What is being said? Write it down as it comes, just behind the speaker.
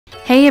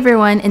Hey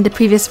everyone, in the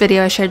previous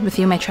video I shared with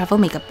you my travel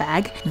makeup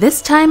bag. This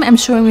time I'm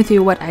showing with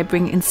you what I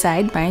bring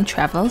inside my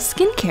travel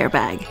skincare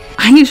bag.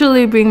 I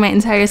usually bring my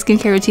entire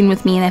skincare routine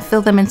with me and I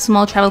fill them in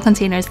small travel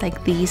containers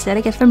like these that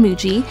I get from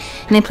Muji,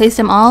 and I place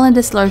them all in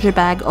this larger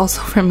bag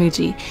also from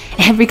Muji.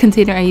 Every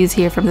container I use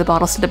here, from the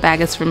bottles to the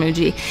bag, is from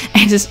Muji.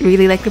 I just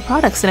really like the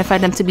products and I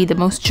find them to be the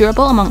most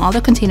durable among all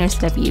the containers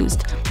that I've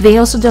used. They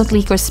also don't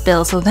leak or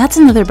spill, so that's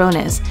another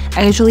bonus.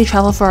 I usually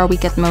travel for a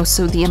week at most,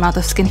 so the amount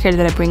of skincare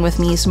that I bring with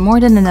me is more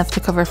than enough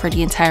to cover for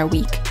the entire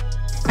week.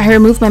 I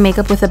remove my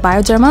makeup with the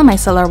Bioderma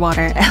micellar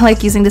water. I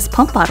like using this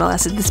pump bottle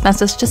as it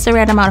dispenses just the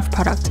right amount of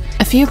product.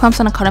 A few pumps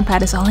on a cotton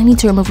pad is all I need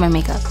to remove my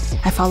makeup.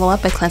 I follow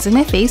up by cleansing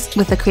my face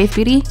with the Krave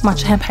Beauty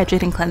Matcha Hemp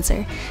Hydrating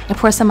Cleanser. I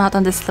pour some out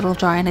on this little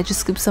jar and I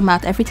just scoop some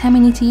out every time I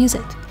need to use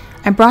it.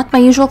 I brought my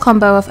usual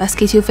combo of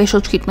SK2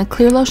 Facial Treatment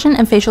Clear Lotion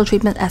and Facial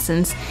Treatment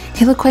Essence.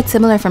 They look quite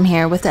similar from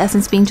here, with the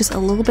essence being just a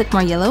little bit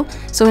more yellow,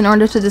 so in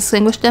order to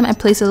distinguish them, I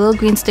place a little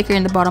green sticker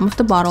in the bottom of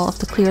the bottle of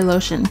the clear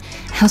lotion.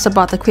 I also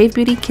bought the Krave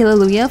Beauty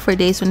Kale-lalu-yAHA for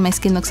days when my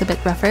skin looks a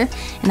bit rougher,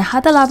 and a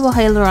Hada Labo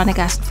hyaluronic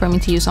acid for me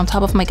to use on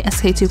top of my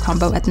SK2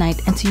 combo at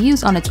night and to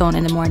use on its own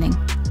in the morning.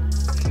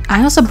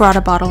 I also brought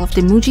a bottle of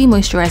the Muji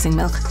Moisturizing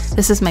Milk.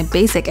 This is my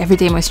basic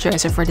everyday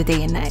moisturizer for the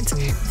day and night.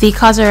 The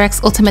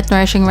COSRX Ultimate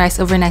Nourishing Rice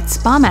Overnight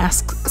Spa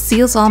Mask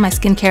seals all my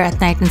skincare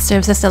at night and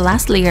serves as the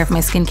last layer of my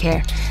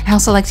skincare. I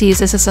also like to use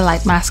this as a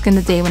light mask in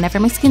the day whenever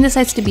my skin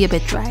decides to be a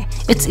bit dry.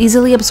 Its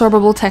easily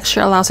absorbable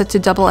texture allows it to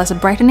double as a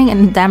brightening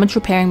and damage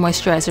repairing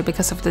moisturizer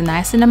because of the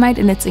niacinamide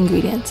in its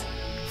ingredients.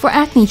 For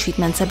acne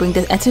treatments, I bring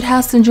the Etude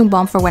House Jung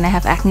Balm for when I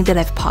have acne that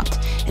I've popped.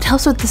 It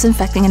helps with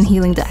disinfecting and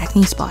healing the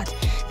acne spot.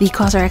 The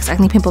COSRX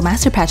Acne Pimple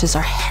Master Patches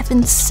are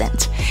heaven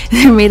sent.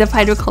 They're made of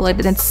hydrocolloid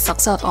and it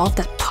sucks out all of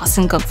that pus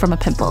and gunk from a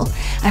pimple.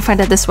 I find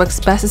that this works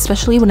best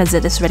especially when a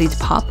zit is ready to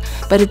pop,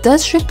 but it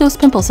does shrink those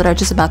pimples that are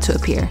just about to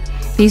appear.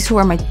 These two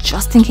are my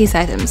just-in-case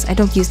items. I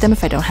don't use them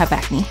if I don't have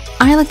acne.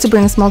 I like to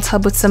bring a small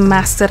tub with some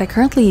masks that I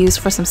currently use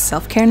for some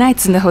self-care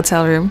nights in the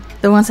hotel room.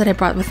 The ones that I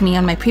brought with me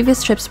on my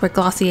previous trips were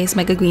Glossier's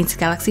Mega Greens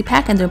Galaxy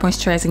Pack and their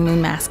Moisturizing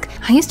Moon Mask.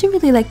 I used to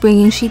really like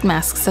bringing sheet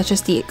masks such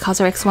as the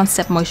COSRX One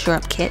Step Moisture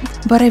Up Kit,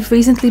 but I've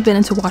recently been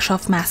into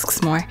wash-off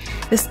masks more.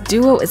 This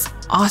duo is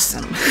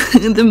awesome.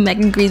 The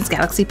Mega Greens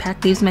Galaxy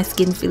Pack leaves my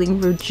skin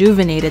feeling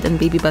rejuvenated and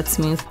baby butt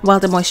smooth, while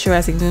the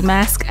Moisturizing Moon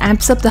Mask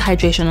amps up the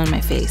hydration on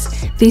my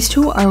face. These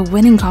two are a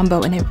winning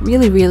combo and I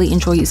really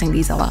enjoy using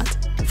these a lot.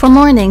 For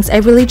mornings, I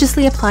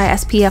religiously apply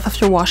SPF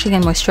after washing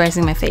and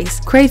moisturizing my face.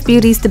 Krave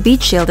Beauty's The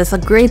Beet Shield is a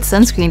great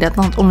sunscreen that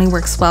not only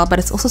works well, but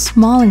it's also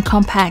small and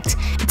compact.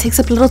 It takes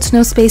up little to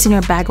no space in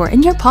your bag or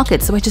in your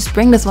pocket, so I just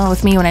bring this one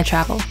with me when I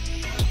travel.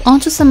 On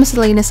to some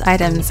miscellaneous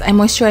items. I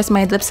moisturize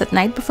my lips at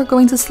night before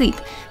going to sleep.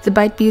 The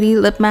Bite Beauty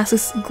Lip Mask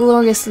is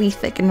gloriously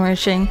thick and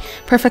nourishing,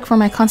 perfect for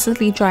my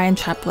constantly dry and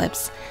chapped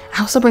lips.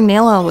 I also bring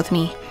nail oil with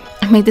me.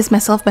 I made this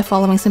myself by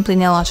following Simply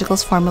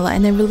Nailogical's formula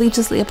and I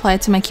religiously apply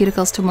it to my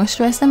cuticles to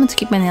moisturize them and to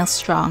keep my nails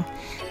strong.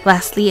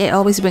 Lastly, I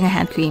always bring a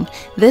hand cream.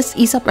 This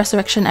Aesop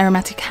Resurrection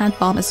Aromatic Hand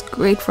Balm is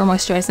great for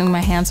moisturizing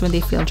my hands when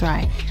they feel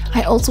dry.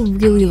 I also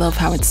really love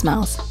how it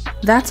smells.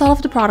 That's all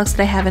of the products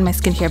that I have in my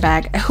skincare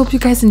bag. I hope you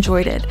guys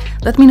enjoyed it.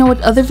 Let me know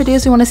what other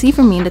videos you want to see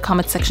from me in the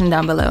comment section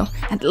down below.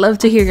 I'd love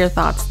to hear your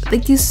thoughts.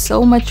 Thank you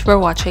so much for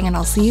watching and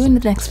I'll see you in the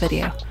next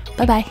video.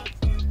 Bye bye!